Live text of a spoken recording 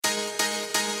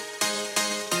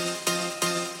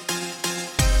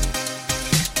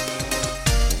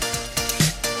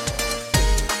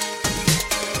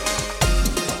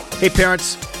Hey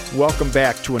parents, welcome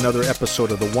back to another episode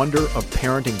of the Wonder of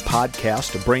Parenting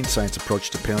podcast, a brain science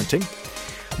approach to parenting.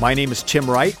 My name is Tim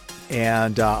Wright,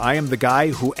 and I am the guy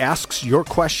who asks your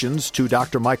questions to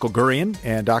Dr. Michael Gurian,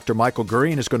 and Dr. Michael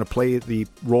Gurian is going to play the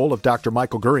role of Dr.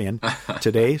 Michael Gurian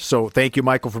today. So thank you,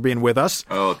 Michael, for being with us.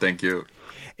 Oh, thank you.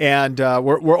 And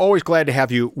we're always glad to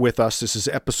have you with us. This is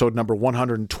episode number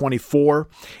 124.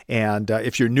 And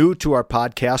if you're new to our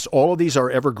podcast, all of these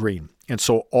are evergreen. And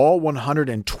so all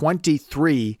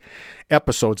 123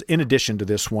 episodes, in addition to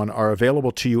this one, are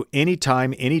available to you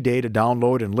anytime, any day to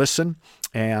download and listen.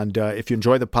 And if you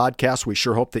enjoy the podcast, we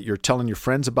sure hope that you're telling your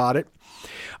friends about it.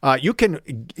 You can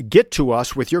get to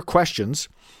us with your questions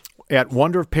at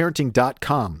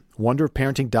wonderofparenting.com.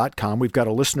 Wonderofparenting.com. We've got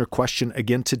a listener question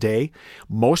again today.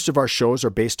 Most of our shows are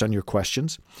based on your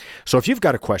questions. So if you've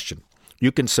got a question,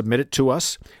 you can submit it to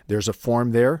us. There's a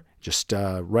form there. Just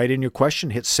write in your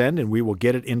question, hit send, and we will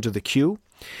get it into the queue.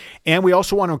 And we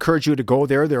also want to encourage you to go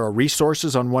there. There are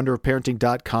resources on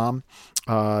wonderofparenting.com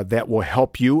that will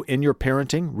help you in your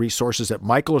parenting, resources that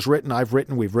Michael has written, I've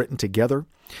written, we've written together.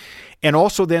 And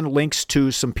also then links to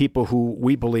some people who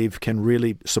we believe can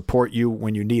really support you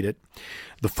when you need it.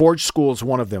 The Forge School is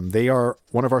one of them. They are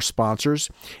one of our sponsors,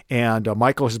 and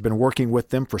Michael has been working with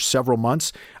them for several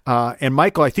months. And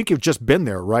Michael, I think you've just been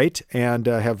there, right? And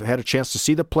have had a chance to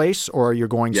see the place, or you're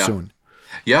going soon?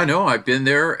 Yeah, no, I've been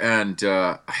there, and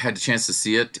I had a chance to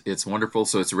see it. It's wonderful.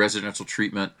 So it's a residential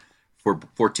treatment for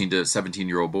 14 to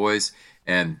 17-year-old boys,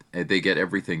 and they get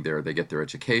everything there. They get their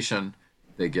education.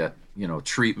 They get,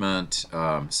 treatment.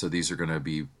 So these are going to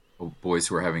be boys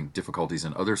who are having difficulties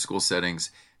in other school settings,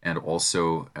 and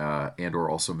also or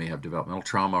also may have developmental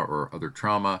trauma or other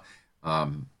trauma,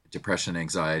 depression,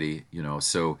 anxiety.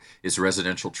 So it's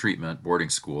residential treatment, boarding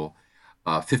school,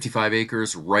 55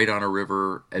 acres, right on a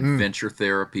river, adventure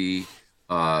therapy.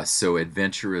 So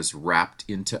adventure is wrapped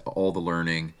into all the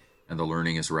learning, and the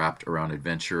learning is wrapped around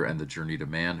adventure and the journey to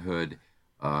manhood.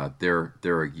 They're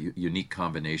a unique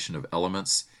combination of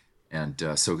elements.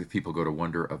 And so if people go to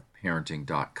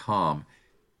wonderofparenting.com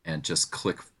and just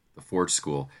click the Forge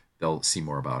School, they'll see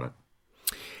more about it.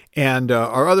 And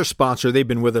our other sponsor, they've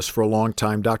been with us for a long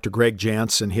time, Dr. Greg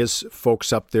Jantz and his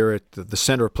folks up there at the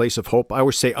Center of Place of Hope. I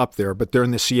always say up there, but they're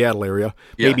in the Seattle area,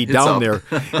 maybe down there.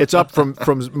 It's up from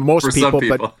most people,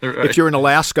 but right. If you're in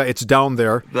Alaska, it's down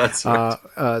there. That's right.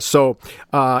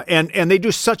 And they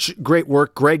do such great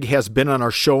work. Greg has been on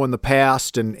our show in the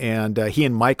past, and he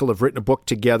and Michael have written a book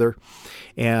together.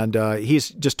 And he's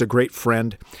just a great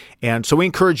friend. And so we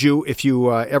encourage you, if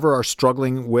you ever are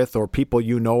struggling with, or people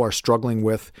are struggling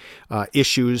with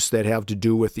issues that have to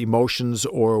do with emotions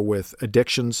or with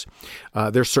addictions,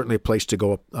 there's certainly a place to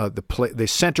go. The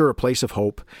Center, a place of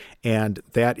hope, and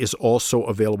that is also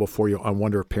available for you on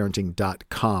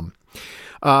wonderofparenting.com.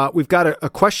 We've got a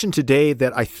question today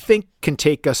that I think can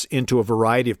take us into a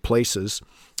variety of places.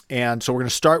 And so we're going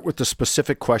to start with the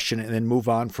specific question and then move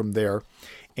on from there.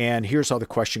 And here's how the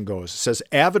question goes. It says,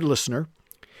 avid listener,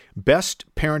 best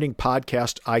parenting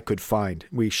podcast I could find.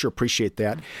 We sure appreciate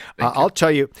that. I'll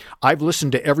tell you, I've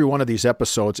listened to every one of these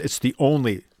episodes. It's the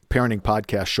only parenting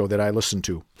podcast show that I listen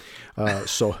to.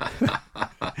 So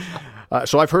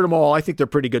I've heard them all. I think they're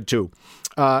pretty good too.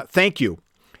 Thank you.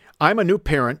 I'm a new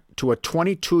parent to a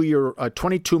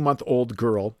 22-month-old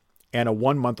girl and a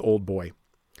 1-month-old boy.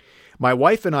 My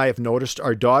wife and I have noticed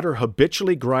our daughter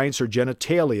habitually grinds her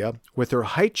genitalia with her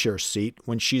high chair seat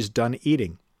when she's done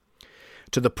eating,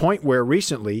 to the point where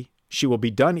recently she will be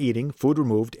done eating, food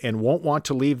removed, and won't want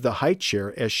to leave the high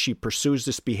chair as she pursues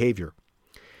this behavior.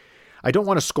 I don't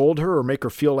want to scold her or make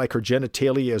her feel like her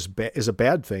genitalia is a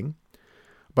bad thing,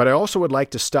 but I also would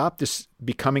like to stop this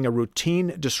becoming a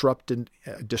routine disruption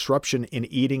in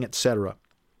eating, etc.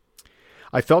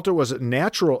 I felt it was a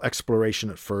natural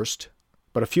exploration at first,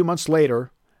 but a few months later,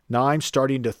 now I'm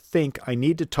starting to think I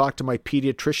need to talk to my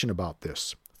pediatrician about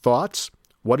this. Thoughts?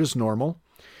 What is normal?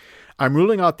 I'm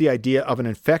ruling out the idea of an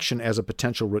infection as a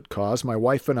potential root cause. My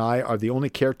wife and I are the only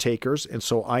caretakers, and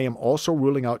so I am also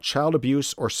ruling out child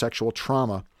abuse or sexual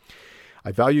trauma.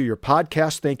 I value your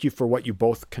podcast. Thank you for what you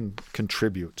both can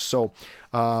contribute. So,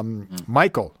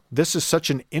 Michael, this is such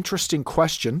an interesting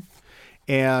question,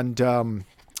 and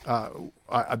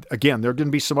again, there are going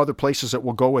to be some other places that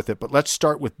will go with it, but let's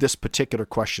start with this particular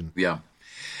question.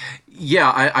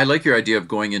 Yeah, I like your idea of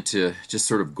going into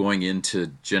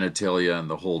genitalia and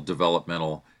the whole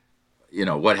developmental,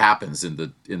 what happens in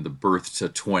the birth to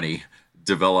 20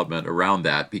 development around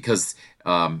that, because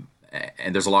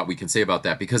and there's a lot we can say about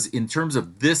that, because in terms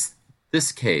of this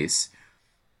case,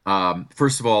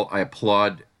 first of all, I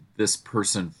applaud this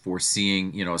person for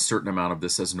seeing a certain amount of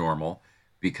this as normal.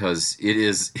 because it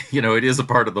is, it is a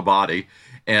part of the body,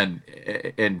 and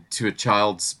to a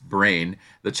child's brain,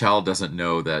 the child doesn't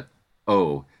know that,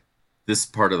 oh, this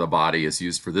part of the body is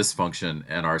used for this function,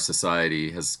 and our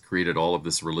society has created all of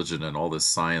this religion and all this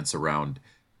science around,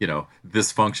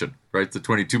 this function, right? The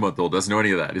 22-month-old doesn't know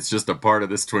any of that. It's just a part of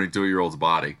this 22-year-old's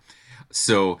body.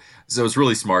 So it's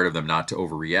really smart of them not to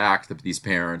overreact, these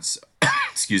parents,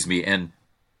 excuse me, and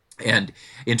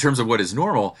in terms of what is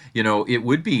normal, it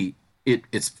would be, it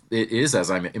is, as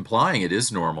I'm implying, it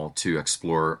is normal to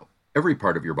explore every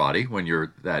part of your body when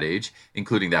you're that age,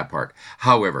 including that part.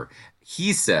 However,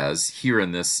 he says here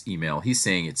in this email, he's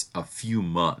saying it's a few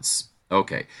months.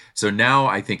 Okay, so now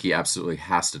I think he absolutely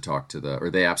has to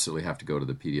they absolutely have to go to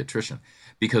the pediatrician,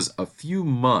 because a few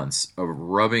months of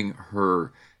rubbing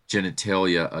her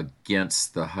genitalia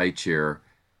against the high chair,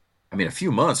 I mean, a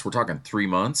few months, we're talking 3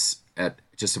 months at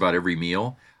just about every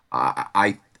meal.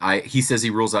 He says he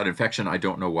rules out infection. I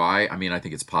don't know why. I mean, I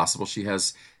think it's possible she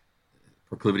has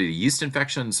proclivity to yeast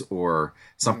infections, or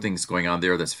something's going on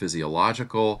there that's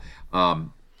physiological.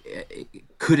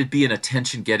 Could it be an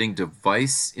attention-getting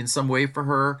device in some way for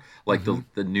her? Like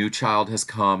the new child has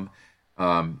come,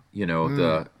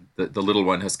 the little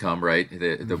one has come, right?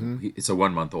 It's a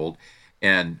 1-month-old,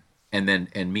 and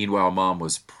meanwhile, mom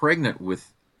was pregnant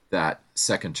with that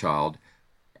second child,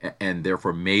 and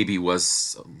therefore maybe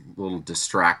was a little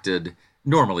distracted,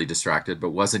 normally distracted,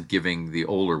 but wasn't giving the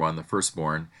older one, the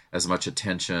firstborn, as much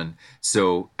attention.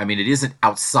 So, I mean, it isn't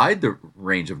outside the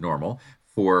range of normal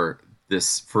for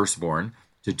this firstborn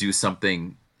to do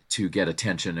something to get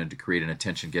attention and to create an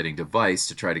attention-getting device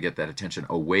to try to get that attention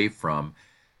away from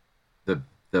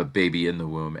the baby in the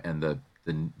womb and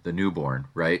the newborn,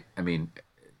 right? I mean,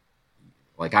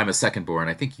 like, I'm a secondborn.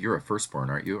 I think you're a firstborn,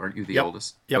 aren't you? Aren't you the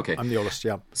oldest? Yep, okay. I'm the oldest.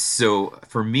 Yeah. So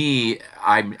for me,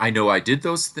 I know I did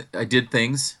I did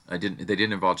things. They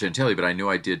didn't involve genitalia, but I know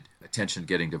I did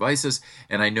attention-getting devices,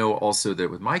 and I know also that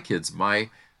with my kids, my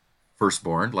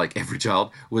firstborn, like every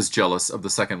child, was jealous of the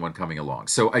second one coming along.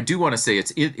 So I do want to say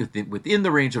it's within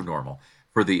the range of normal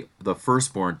for the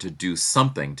firstborn to do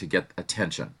something to get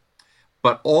attention.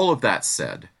 But all of that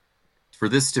said, for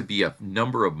this to be a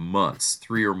number of months,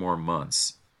 3 or more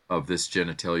months of this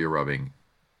genitalia rubbing,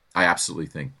 I absolutely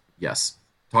think, yes,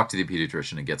 talk to the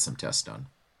pediatrician and get some tests done.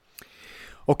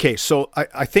 Okay, so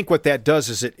I think what that does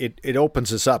is it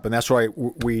opens us up, and that's why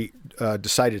we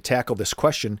decided to tackle this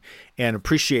question, and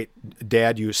appreciate,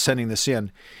 Dad, you sending this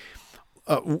in.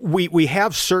 We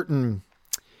have certain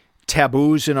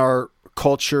taboos in our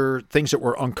culture, things that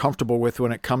we're uncomfortable with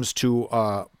when it comes to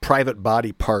private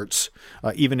body parts.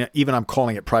 Even I'm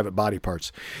calling it private body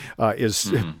parts,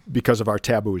 is because of our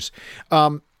taboos.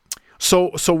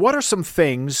 So what are some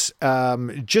things,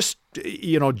 just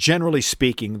generally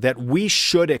speaking, that we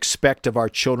should expect of our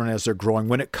children as they're growing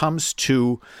when it comes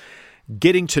to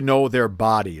getting to know their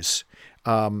bodies?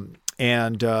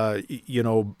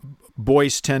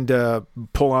 Boys tend to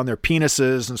pull on their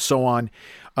penises and so on.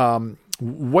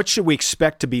 What should we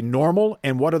expect to be normal,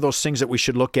 and what are those things that we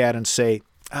should look at and say,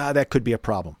 that could be a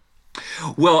problem?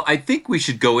 Well, I think we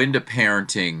should go into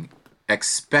parenting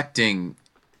expecting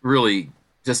really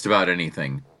just about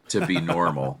anything to be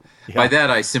normal. Yeah. By that,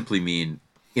 I simply mean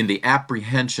in the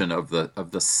apprehension of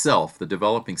the self, the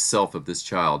developing self of this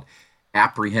child,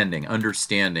 apprehending,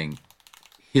 understanding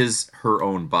her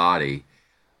own body,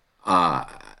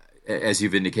 as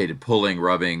you've indicated, pulling,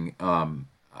 rubbing,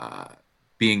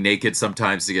 being naked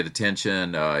sometimes to get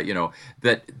attention,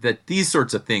 that these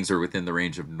sorts of things are within the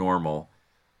range of normal,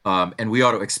 and we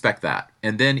ought to expect that.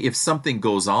 And then if something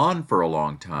goes on for a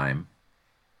long time,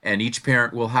 and each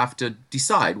parent will have to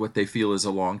decide what they feel is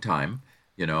a long time,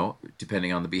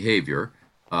 depending on the behavior,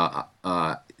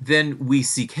 then we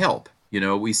seek help.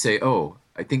 We say, oh,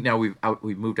 I think now we've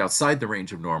moved outside the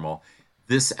range of normal.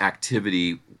 This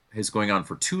activity is going on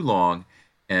for too long,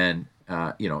 and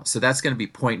so that's going to be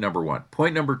point number one.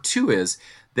 Point number two is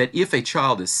that if a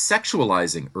child is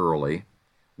sexualizing early,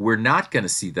 we're not going to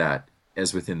see that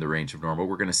as within the range of normal.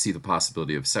 We're going to see the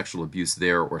possibility of sexual abuse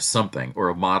there, or something, or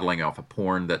of modeling off a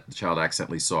porn that the child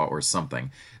accidentally saw, or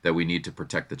something that we need to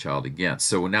protect the child against.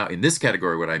 So now in this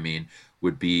category, what I mean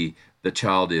would be the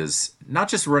child is not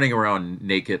just running around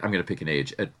naked. I'm going to pick an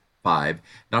age at 5,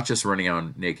 not just running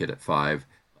around naked at 5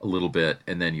 a little bit,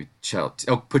 and then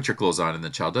put your clothes on, and the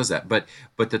child does that. But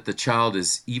that the child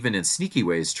is, even in sneaky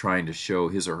ways, trying to show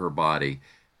his or her body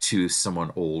to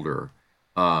someone older,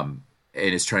 and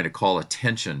is trying to call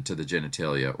attention to the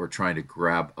genitalia, or trying to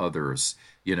grab others.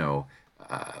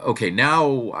 Okay,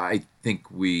 now I think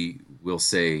we will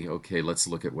say, okay, let's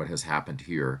look at what has happened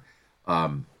here.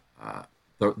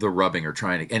 the rubbing or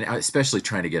trying to, and especially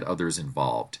trying to get others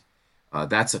involved.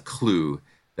 That's a clue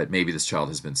that maybe this child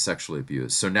has been sexually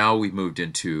abused. So now we've moved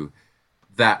into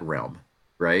that realm,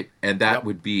 right? And that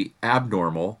would be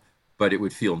abnormal, but it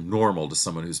would feel normal to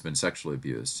someone who's been sexually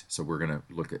abused. So we're going to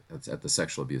look at the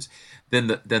sexual abuse. Then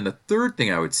the third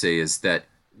thing I would say is that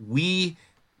we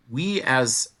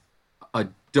as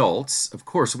adults, of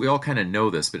course, we all kind of know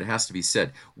this, but it has to be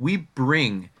said. We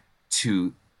bring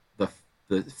to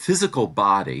the physical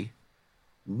body,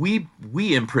 we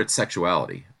imprint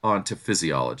sexuality onto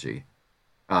physiology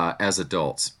as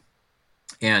adults.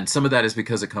 And some of that is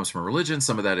because it comes from religion.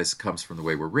 Some of that comes from the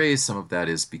way we're raised. Some of that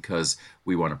is because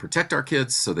we want to protect our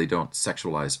kids so they don't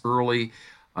sexualize early.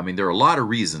 I mean, there are a lot of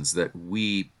reasons that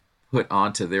we put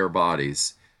onto their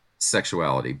bodies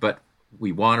sexuality. But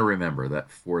we want to remember that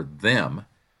for them,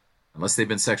 unless they've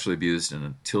been sexually abused and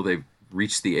until they've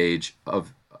reached the age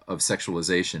of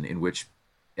sexualization,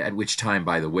 at which time,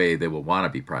 by the way, they will want to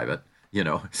be private,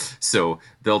 so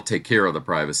they'll take care of the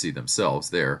privacy themselves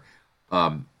there.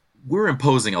 We're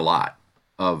imposing a lot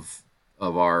of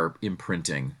our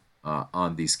imprinting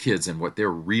on these kids, and what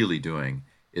they're really doing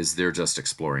is they're just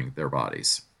exploring their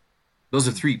bodies. Those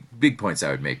are three big points I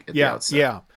would make at the outset.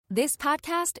 Yeah. This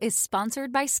podcast is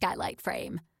sponsored by Skylight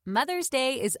Frame. Mother's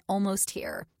Day is almost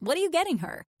here. What are you getting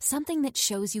her? Something that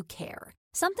shows you care.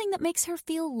 Something that makes her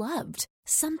feel loved.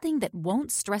 Something that won't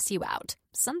stress you out.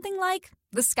 Something like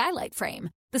the Skylight Frame.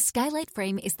 The Skylight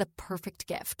Frame is the perfect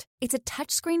gift. It's a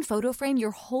touchscreen photo frame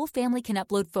your whole family can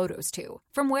upload photos to,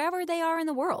 from wherever they are in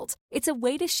the world. It's a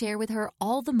way to share with her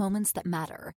all the moments that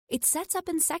matter. It sets up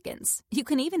in seconds. You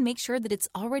can even make sure that it's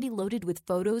already loaded with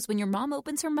photos when your mom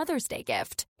opens her Mother's Day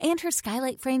gift. And her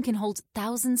Skylight Frame can hold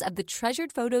thousands of the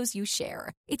treasured photos you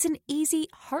share. It's an easy,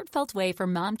 heartfelt way for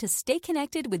mom to stay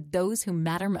connected with those who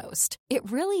matter most.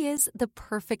 It really is the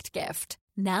perfect gift.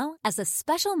 Now, as a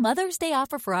special Mother's Day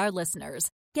offer for our listeners,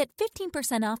 get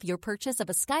 15% off your purchase of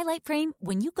a Skylight Frame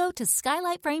when you go to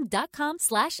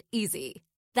skylightframe.com/easy.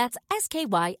 That's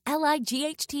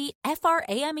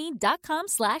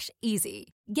SKYLIGHTFRAME.com/easy.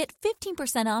 Get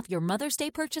 15% off your Mother's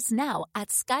Day purchase now at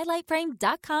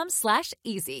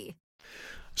skylightframe.com/easy.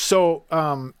 So,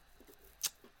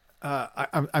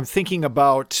 I'm thinking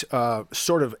about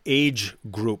sort of age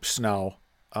groups now,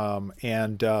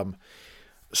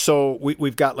 so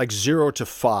we've got like 0 to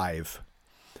 5.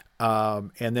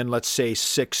 And then let's say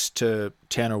 6 to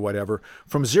 10 or whatever.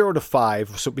 From 0 to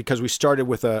 5, so because we started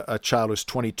with a child who's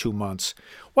 22 months,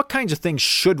 what kinds of things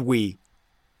should we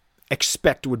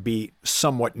expect would be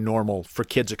somewhat normal for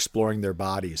kids exploring their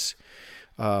bodies?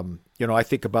 I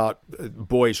think about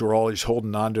boys who are always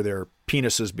holding on to their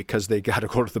penises because they got to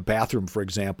go to the bathroom, for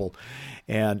example,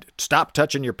 and stop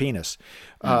touching your penis.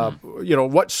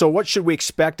 What should we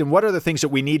expect, and what are the things that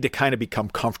we need to kind of become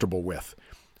comfortable with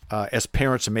as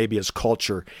parents and maybe as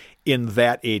culture in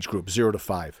that age group, 0 to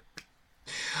 5?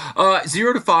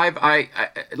 0 to 5, I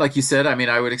like you said,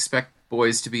 I would expect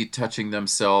boys to be touching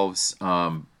themselves,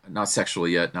 not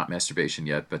sexually yet, not masturbation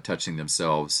yet, but touching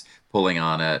themselves, pulling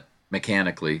on it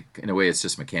mechanically. In a way, it's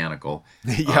just mechanical.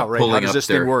 Yeah, right. How does this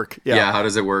thing work? Yeah, how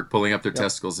does it work? Pulling up their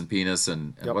testicles and penis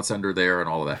and what's under there and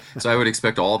all of that. So I would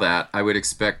expect all that. I would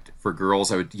expect for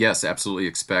girls, absolutely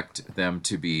expect them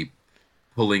to be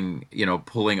pulling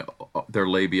their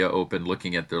labia open,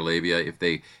 looking at their labia, if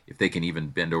they can even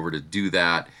bend over to do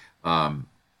that.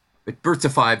 At birth to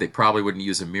 5, they probably wouldn't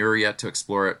use a mirror yet to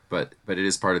explore it, but it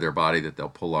is part of their body that they'll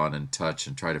pull on and touch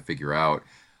and try to figure out.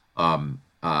 And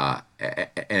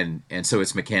so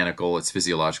it's mechanical, it's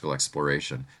physiological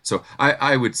exploration. So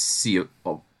I would see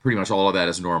pretty much all of that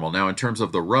as normal. Now, in terms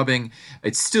of the rubbing,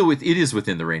 it is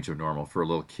within the range of normal for a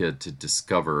little kid to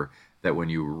discover that when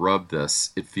you rub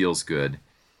this, it feels good.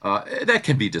 That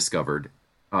can be discovered.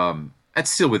 That's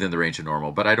still within the range of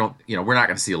normal, but we're not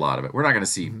going to see a lot of it. We're not going to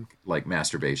see like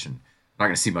masturbation. We're not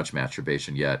going to see much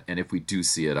masturbation yet. And if we do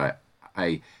see it,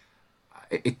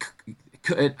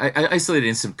 isolated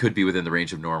incident could be within the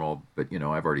range of normal, but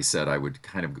I've already said I would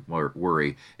kind of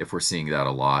worry if we're seeing that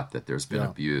a lot, that there's been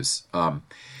abuse.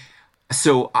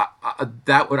 So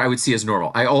that what I would see as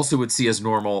normal. I also would see as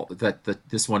normal that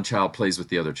this one child plays with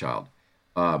the other child,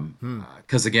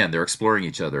 because again, they're exploring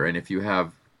each other. And if you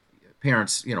have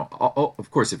parents,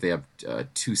 of course, if they have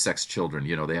two sex children,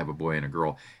 they have a boy and a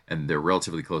girl, and they're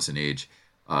relatively close in age,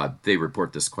 they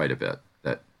report this quite a bit.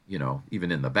 That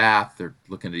even in the bath, they're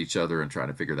looking at each other and trying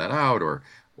to figure that out,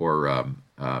 or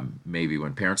maybe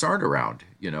when parents aren't around,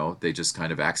 they just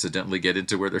kind of accidentally get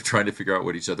into where they're trying to figure out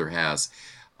what each other has.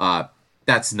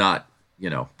 That's not,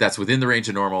 that's within the range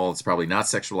of normal. It's probably not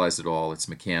sexualized at all. It's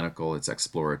mechanical, it's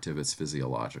explorative, it's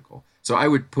physiological. So I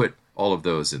would put all of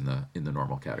those in the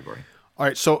normal category. All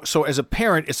right. So as a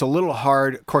parent, it's a little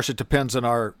hard. Of course, it depends on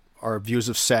our views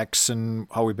of sex and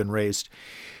how we've been raised.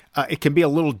 It can be a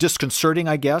little disconcerting,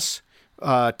 I guess,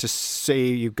 to say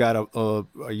you've got a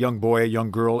young boy, a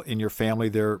young girl in your family,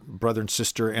 their brother and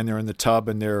sister, and they're in the tub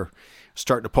and they're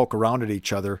starting to poke around at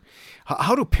each other.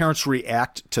 How do parents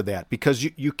react to that? Because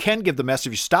you can give the message,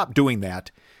 if you stop doing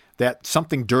that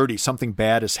something dirty, something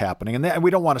bad is happening. And we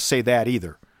don't want to say that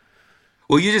either.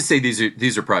 Well, you just say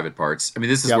these are private parts. I mean,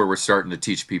 this is Yep. where we're starting to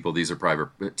teach people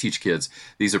teach kids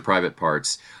these are private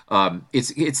parts.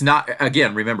 It's not,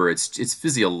 again, remember, it's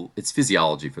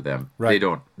physiology for them. Right.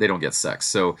 They don't get sex.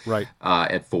 So Right.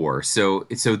 At 4. So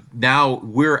now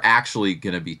we're actually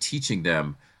going to be teaching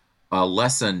them a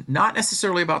lesson, not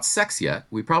necessarily about sex yet.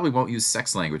 We probably won't use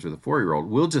sex language with a 4-year-old.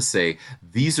 We'll just say,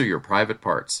 these are your private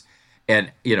parts.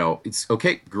 And, it's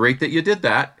okay, great that you did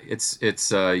that. It's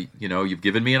you've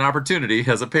given me an opportunity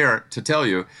as a parent to tell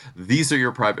you, these are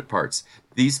your private parts.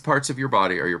 These parts of your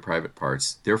body are your private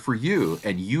parts. They're for you,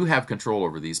 and you have control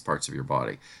over these parts of your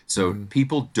body. So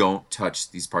people don't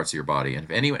touch these parts of your body. And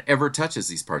if anyone ever touches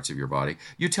these parts of your body,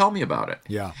 you tell me about it.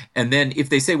 Yeah. And then if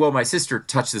they say, well, my sister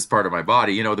touched this part of my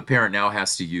body, the parent now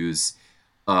has to use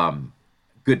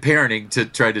good parenting to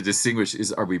try to distinguish,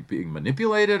 are we being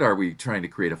manipulated? Are we trying to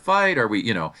create a fight? Are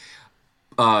we,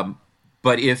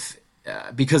 but if,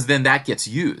 because then that gets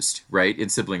used, right? In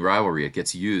sibling rivalry, it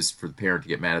gets used for the parent to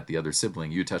get mad at the other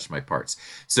sibling. You touched my parts.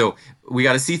 So we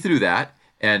got to see through that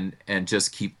and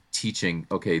just keep teaching,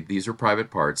 okay, these are private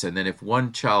parts. And then if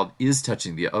one child is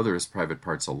touching the other's private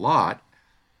parts a lot,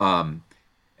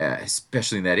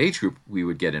 especially in that age group, we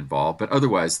would get involved. But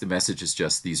otherwise, the message is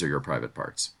just, these are your private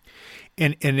parts.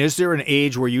 And is there an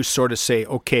age where you sort of say,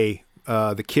 okay,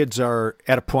 the kids are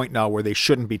at a point now where they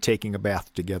shouldn't be taking a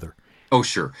bath together? Oh,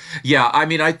 sure. Yeah. I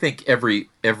mean, I think every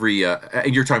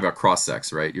and you're talking about cross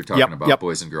sex, right? You're talking about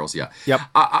boys and girls. Yeah. Yep.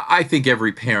 I think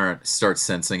every parent starts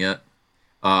sensing it.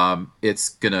 It's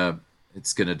gonna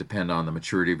depend on the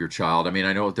maturity of your child. I mean,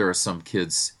 I know there are some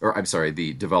kids, or I'm sorry,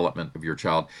 the development of your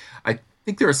child. I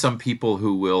think there are some people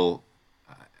who will,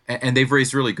 and they've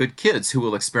raised really good kids who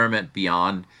will experiment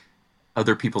beyond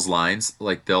other people's lines.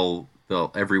 Like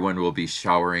everyone will be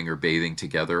showering or bathing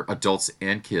together, adults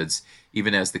and kids,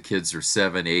 even as the kids are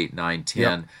 7, 8, 9, 10.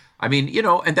 Yep. I mean,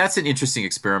 and that's an interesting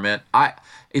experiment.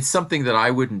 It's something that I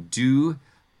wouldn't do,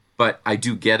 but I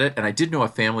do get it. And I did know a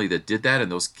family that did that, and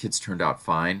those kids turned out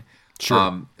fine.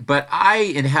 Sure. But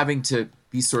in having to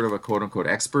be sort of a quote unquote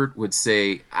expert, would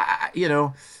say,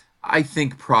 I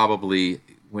think probably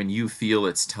when you feel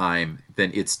it's time,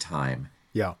 then it's time.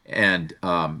 Yeah.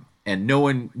 And no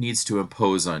one needs to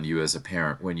impose on you as a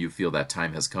parent when you feel that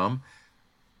time has come,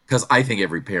 because I think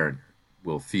every parent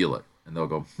will feel it and they'll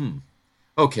go,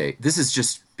 okay, this is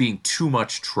just being too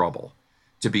much trouble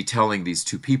to be telling these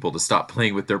two people to stop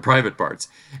playing with their private parts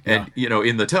and,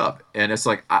 in the tub. And it's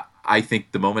like, I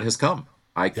think the moment has come.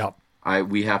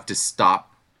 We have to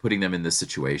stop putting them in this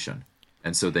situation.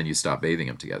 And so then you stop bathing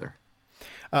them together.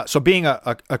 So being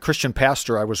a Christian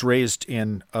pastor, I was raised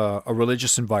in a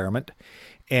religious environment.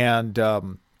 And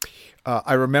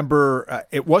I remember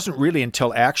it wasn't really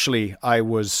until actually I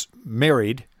was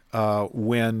married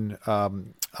when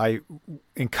I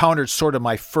encountered sort of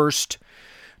my first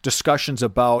discussions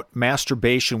about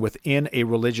masturbation within a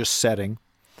religious setting.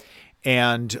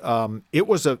 And it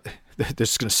was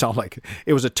this is going to sound like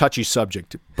it was a touchy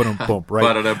subject. Boom, boom,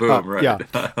 right? Boom, right. Yeah.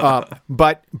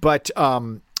 But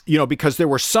because there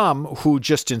were some who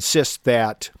just insist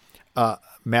that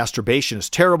masturbation is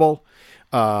terrible.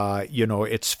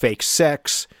 It's fake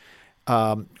sex.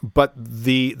 But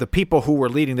the people who were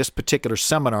leading this particular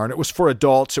seminar, and it was for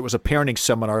adults, it was a parenting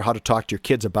seminar, how to talk to your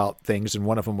kids about things, and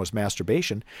one of them was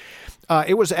masturbation.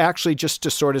 It was actually just to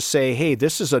sort of say, hey,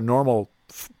 this is a normal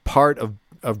part of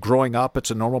growing up. It's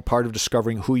a normal part of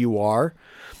discovering who you are.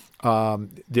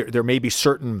 There may be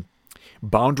certain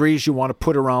boundaries you want to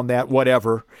put around that,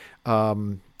 whatever.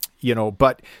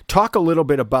 But talk a little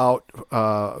bit about,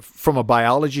 from a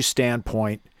biology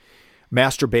standpoint,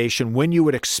 masturbation, when you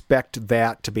would expect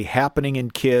that to be happening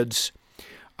in kids.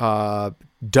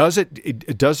 Does there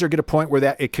get a point where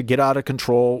that it could get out of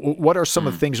control? What are some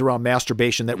of the things around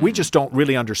masturbation that we just don't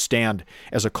really understand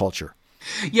as a culture?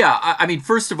 Yeah, I mean,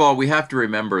 first of all, we have to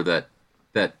remember that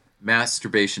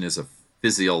masturbation is a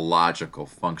physiological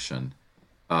function.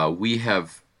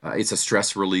 It's a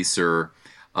stress releaser.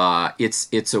 It's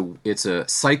a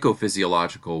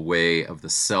psychophysiological way of the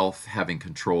self having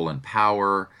control and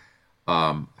power,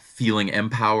 feeling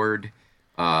empowered,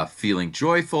 feeling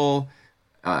joyful.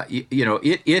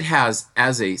 It has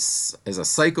as a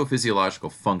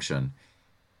psychophysiological function,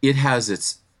 it has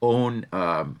its own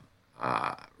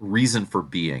reason for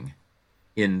being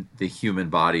in the human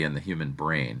body and the human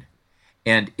brain.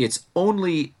 And it's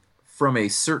only from a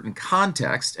certain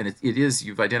context, and it is,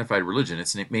 you've identified religion,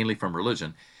 it's mainly from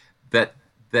religion, that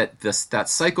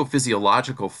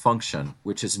psychophysiological function,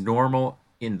 which is normal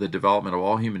in the development of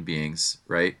all human beings,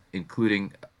 right,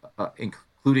 including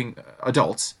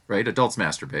adults, right? Adults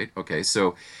masturbate. Okay,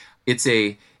 so it's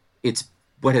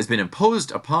what has been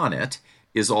imposed upon it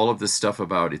is all of this stuff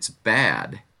about it's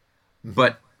bad,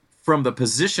 but from the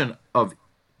position of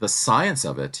the science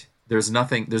of it, there's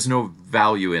no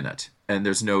value in it, and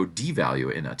there's no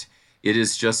devalue in it. It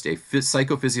is just a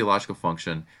psychophysiological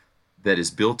function that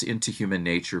is built into human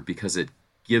nature because it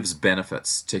gives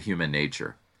benefits to human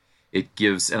nature. It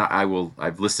gives, and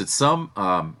I've listed some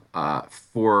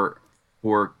for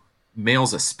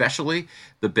males especially.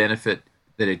 The benefit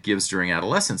that it gives during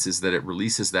adolescence is that it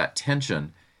releases that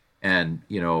tension, and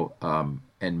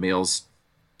and males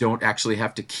don't actually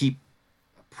have to keep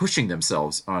pushing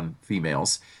themselves on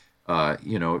females,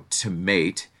 to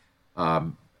mate,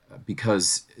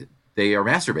 because they are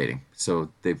masturbating. So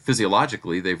they've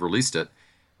released it,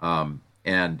 in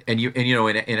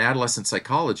adolescent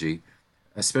psychology,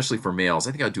 especially for males.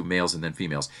 I think I'll do males and then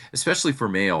females. Especially for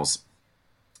males,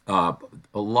 a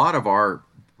lot of our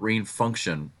brain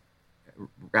function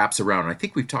wraps around, and I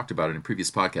think we've talked about it in previous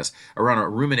podcasts, around a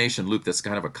rumination loop that's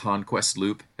kind of a conquest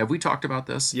loop. Have we talked about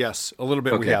this? Yes, a little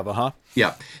bit. Okay. We have,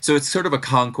 Yeah. So it's sort of a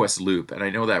conquest loop, and I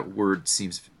know that word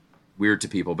seems weird to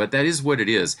people, but that is what it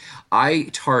is. I'm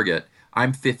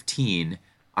 15,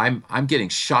 I'm getting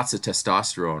shots of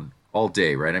testosterone all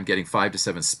day, right? I'm getting 5 to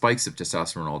 7 spikes of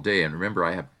testosterone all day, and remember,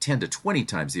 I have 10 to 20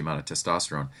 times the amount of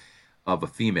testosterone of a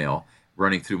female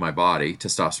running through my body.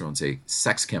 Testosterone's a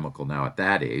sex chemical now at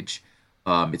that age.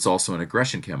 It's also an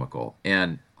aggression chemical,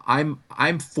 and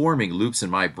I'm forming loops in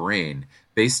my brain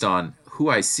based on who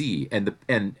I see, and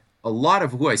a lot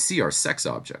of who I see are sex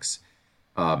objects,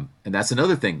 and that's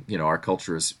another thing. Our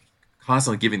culture is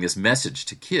constantly giving this message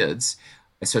to kids,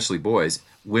 especially boys: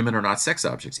 women are not sex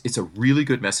objects. It's a really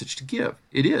good message to give.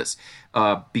 It is,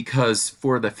 because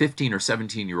for the 15 or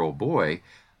 17-year-old boy,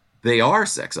 they are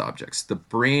sex objects. The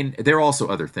brain, they're also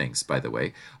other things, by the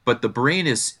way, but the brain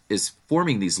is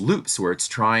forming these loops where it's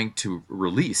trying to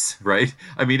release, right?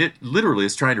 I mean, it literally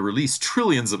is trying to release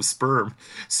trillions of sperm.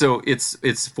 So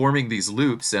it's forming these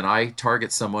loops, and I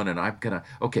target someone, and I've got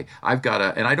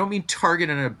to, and I don't mean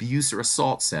target in an abuse or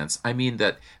assault sense. I mean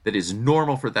that is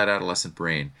normal for that adolescent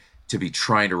brain to be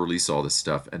trying to release all this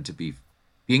stuff, and to be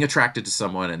being attracted to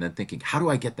someone, and then thinking, how do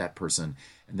I get that person?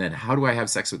 And then how do I have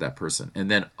sex with that person? And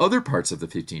then other parts of the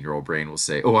 15-year-old brain will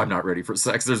say, oh, I'm not ready for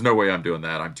sex. There's no way I'm doing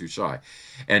that. I'm too shy.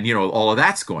 And, all of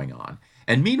that's going on.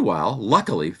 And meanwhile,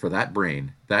 luckily for that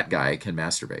brain, that guy can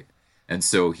masturbate. And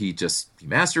so he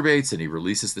masturbates, and he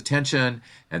releases the tension,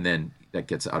 and then that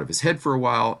gets out of his head for a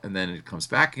while, and then it comes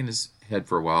back in his head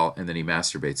for a while, and then he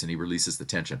masturbates and he releases the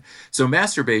tension. So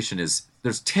masturbation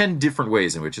there's 10 different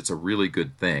ways in which it's a really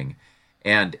good thing.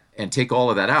 And take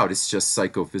all of that out, it's just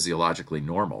psychophysiologically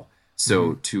normal.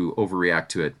 So to overreact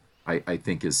to it, I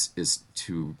think is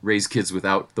to raise kids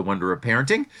without the wonder of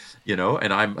parenting,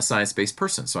 and I'm a science-based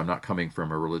person, so I'm not coming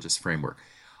from a religious framework.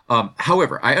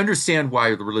 However, I understand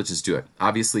why the religions do it.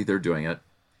 Obviously, they're doing it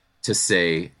to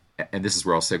say, and this is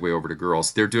where I'll segue over to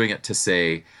girls, they're doing it to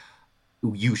say,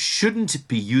 you shouldn't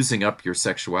be using up your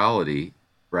sexuality,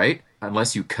 right?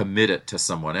 Unless you commit it to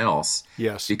someone else.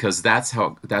 Yes. Because that's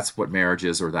what marriage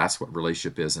is, or that's what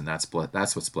relationship is, and that's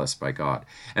what's blessed by God.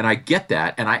 And I get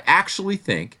that, and I actually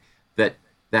think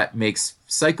that makes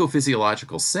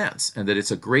psychophysiological sense, and that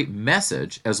it's a great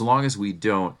message as long as we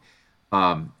don't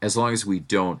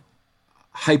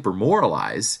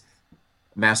hypermoralize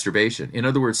masturbation. In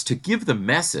other words, to give the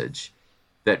message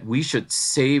that we should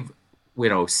save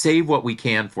what we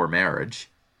can for marriage,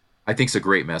 I think is a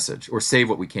great message, or save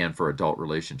what we can for adult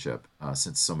relationship,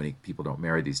 since so many people don't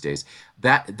marry these days.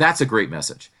 That's a great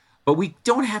message. But we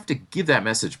don't have to give that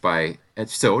message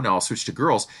so now I'll switch to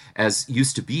girls, as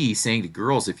used to be saying to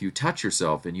girls, if you touch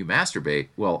yourself and you masturbate,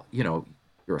 well, you're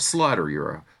a slut, or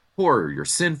you're a whore, or you're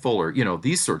sinful, or,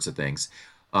 these sorts of things.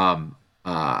 No,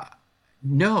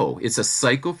 it's a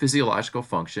psychophysiological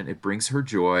function. It brings her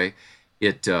joy.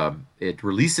 It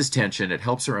releases tension. It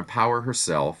helps her empower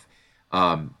herself.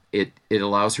 It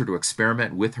allows her to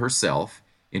experiment with herself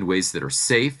in ways that are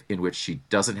safe, in which she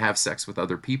doesn't have sex with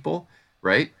other people,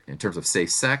 right? In terms of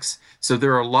safe sex. So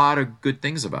there are a lot of good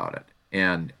things about it.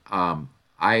 And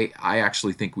I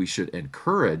actually think we should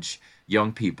encourage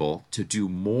young people to do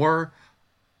more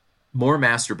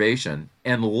masturbation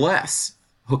and less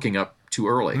hooking up too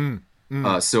early.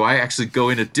 So I actually go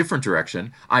in a different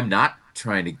direction. I'm not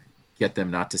trying to get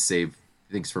them not to save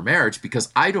things for marriage, because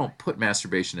I don't put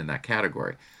masturbation in that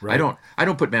category. Right. I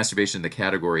don't put masturbation in the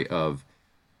category of,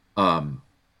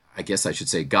 I guess I should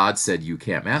say, God said you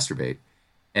can't masturbate.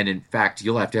 And in fact,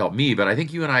 you'll have to help me, but I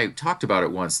think you and I talked about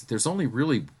it once. There's only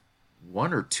really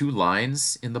 1 or 2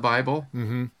 lines in the Bible,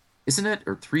 isn't it?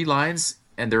 Or 3 lines,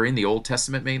 and they're in the Old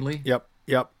Testament mainly. Yep.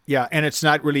 Yeah, and it's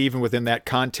not really even within that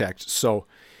context. So,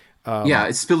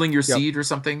 it's spilling your seed or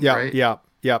something, right?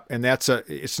 Yep. And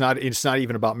it's not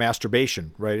even about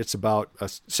masturbation, right? It's about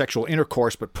sexual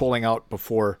intercourse, but pulling out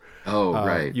before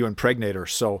you impregnate her.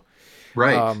 So,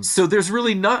 right. So there's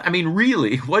really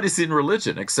really, what is in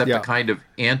religion except a kind of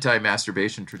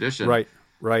anti-masturbation tradition?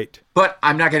 Right. But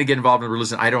I'm not going to get involved in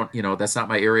religion. I don't, that's not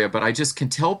my area, but I just can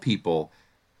tell people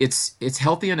it's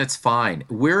healthy and it's fine.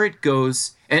 Where it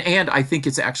goes, and I think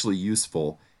it's actually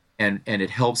useful, and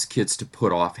it helps kids to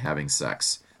put off having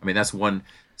sex. I mean, that's one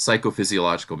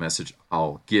psychophysiological message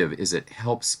I'll give, is it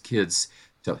helps kids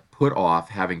to put off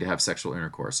having to have sexual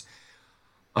intercourse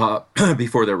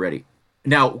before they're ready.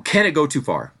 Now, can it go too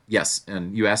far? Yes.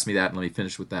 And you asked me that, and let me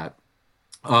finish with that.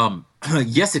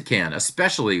 Yes, it can,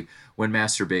 especially when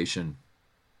masturbation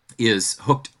is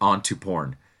hooked onto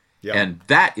porn. Yeah. And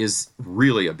that is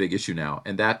really a big issue now.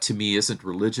 And that, to me, isn't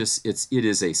religious. It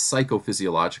is a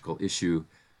psychophysiological issue.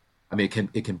 I mean,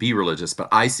 it can be religious, but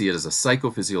I see it as a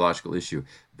psychophysiological issue.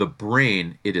 The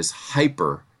brain, it is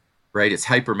hyper, right? It's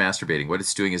hyper masturbating. What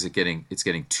it's doing is it's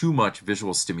getting too much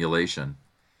visual stimulation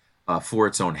for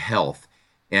its own health.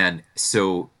 And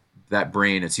so that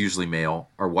brain, it's usually male,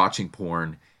 are watching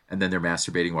porn, and then they're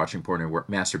masturbating, watching porn, and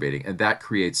masturbating. And that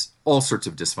creates all sorts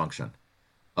of dysfunction.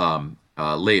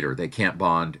 Later, they can't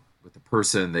bond with the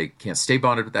person. They can't stay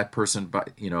bonded with that person, but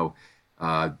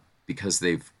because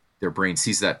their brain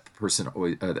sees that person,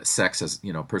 that sex as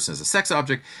person as a sex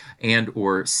object, and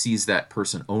or sees that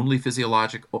person only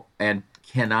physiological, and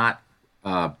cannot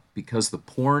because the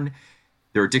porn,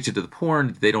 they're addicted to the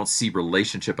porn. They don't see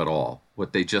relationship at all.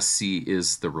 What they just see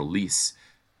is the release.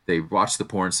 They watch the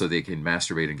porn so they can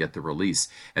masturbate and get the release.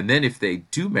 And then if they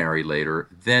do marry later,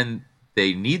 then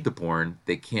they need the porn.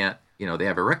 They can't. They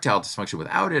have erectile dysfunction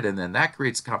without it, and then that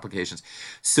creates complications.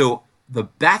 So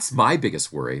that's my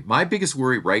biggest worry. My biggest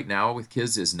worry right now with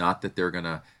kids is not that they're going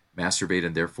to masturbate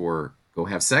and therefore go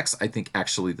have sex. I think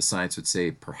actually the science would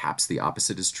say perhaps the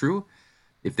opposite is true.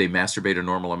 If they masturbate a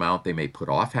normal amount, they may put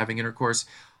off having intercourse.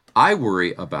 I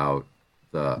worry about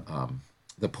the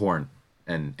porn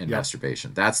and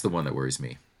masturbation. That's the one that worries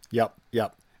me. Yep.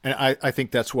 And I think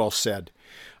that's well said.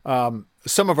 Some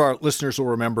of our listeners will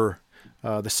remember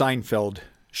the Seinfeld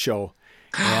show.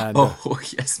 And,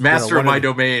 yes, Master of My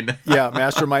Domain.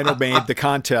 Master of My Domain, the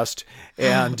contest.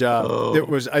 And it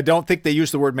was, I don't think they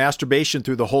used the word masturbation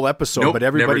through the whole episode, but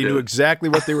everybody knew exactly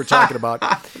what they were talking about.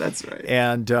 That's right.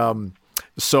 And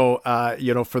so,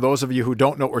 for those of you who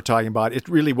don't know what we're talking about, it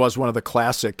really was one of the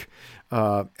classic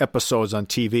episodes on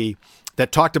TV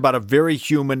that talked about a very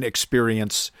human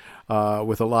experience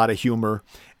with a lot of humor.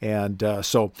 And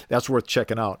so that's worth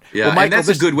checking out. Yeah, well, Michael, and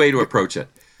that's a good way to approach it.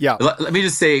 Yeah. Let me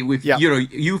just say,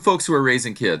 you folks who are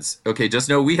raising kids, okay, just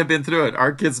know we have been through it.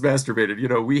 Our kids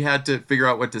masturbated. We had to figure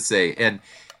out what to say. And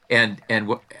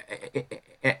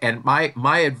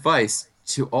my advice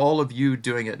to all of you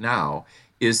doing it now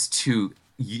is to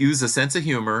use a sense of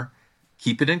humor,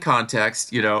 keep it in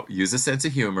context, use a sense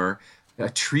of humor,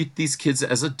 treat these kids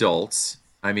as adults.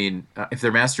 I mean, if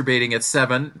they're masturbating at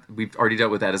 7, we've already dealt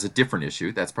with that as a different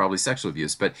issue. That's probably sexual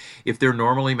abuse. But if they're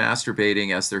normally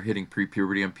masturbating as they're hitting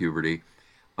pre-puberty and puberty,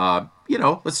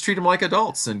 let's treat them like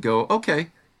adults and go,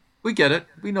 okay, we get it.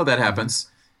 We know that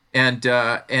happens. And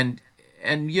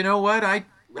you know what?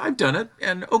 I've done it.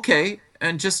 And okay.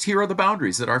 And just here are the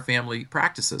boundaries that our family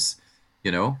practices.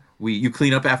 You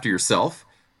clean up after yourself.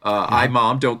 I,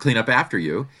 mom, don't clean up after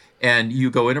you. And you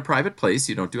go in a private place,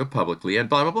 you don't do it publicly, and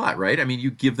blah, blah, blah, right? I mean,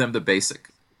 you give them the basic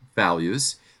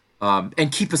values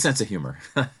and keep a sense of humor.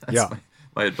 That's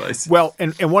my advice. Well,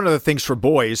 and one of the things for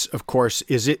boys, of course,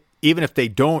 is even if they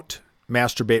don't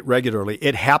masturbate regularly,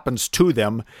 it happens to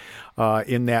them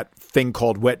in that thing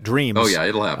called wet dreams. Oh, yeah,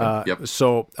 it'll happen. Yep.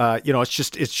 So,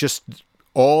 it's just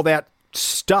all that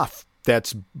stuff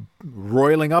that's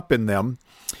roiling up in them.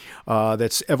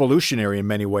 That's evolutionary in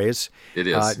many ways. It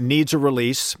is. Needs a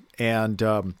release. And,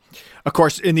 of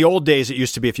course, in the old days, it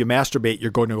used to be if you masturbate,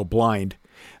 you're going to go blind.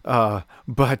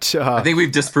 But I think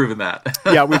we've disproven that.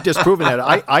 Yeah, we've disproven that.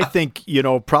 I think,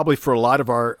 probably for a lot of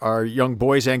our young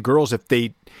boys and girls, if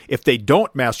they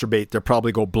don't masturbate, they'll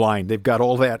probably go blind. They've got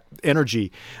all that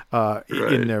energy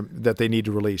in there that they need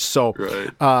to release. So,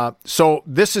 so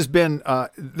this has been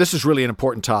this is really an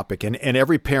important topic, and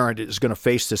every parent is going to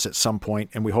face this at some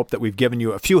point, and we hope that we've given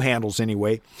you a few handles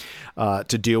anyway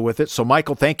to deal with it. So,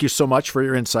 Michael, thank you so much for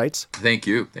your insights. Thank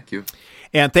you.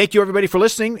 And thank you, everybody, for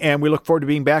listening, and we look forward to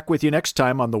being back with you next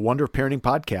time on the Wonder of Parenting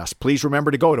podcast. Please remember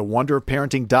to go to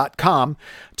wonderofparenting.com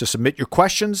to submit your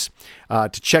questions, to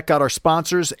check out our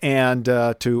sponsors, and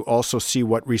to also see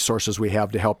what resources we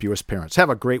have to help you as parents. Have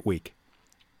a great week.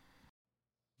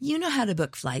 You know how to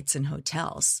book flights and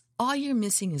hotels. All you're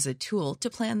missing is a tool to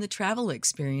plan the travel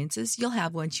experiences you'll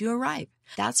have once you arrive.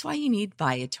 That's why you need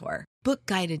Viator. Book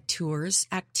guided tours,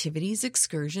 activities,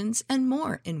 excursions, and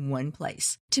more in one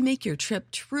place to make your trip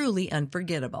truly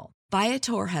unforgettable.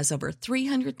 Viator has over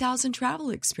 300,000 travel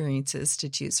experiences to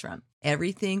choose from.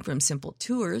 Everything from simple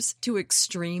tours to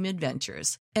extreme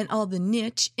adventures and all the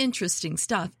niche, interesting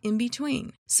stuff in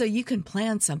between. So you can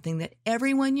plan something that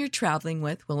everyone you're traveling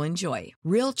with will enjoy.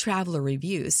 Real traveler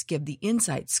reviews give the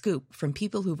inside scoop from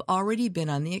people who've already been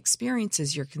on the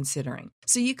experiences you're considering.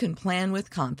 So you can plan with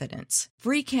confidence.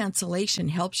 Free cancellation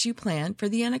helps you plan for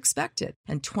the unexpected.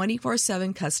 And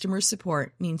 24/7 customer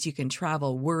support means you can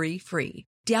travel worry-free.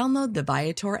 Download the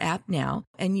Viator app now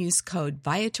and use code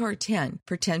Viator10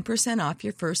 for 10% off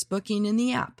your first booking in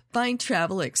the app. Find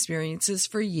travel experiences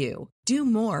for you. Do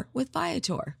more with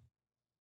Viator.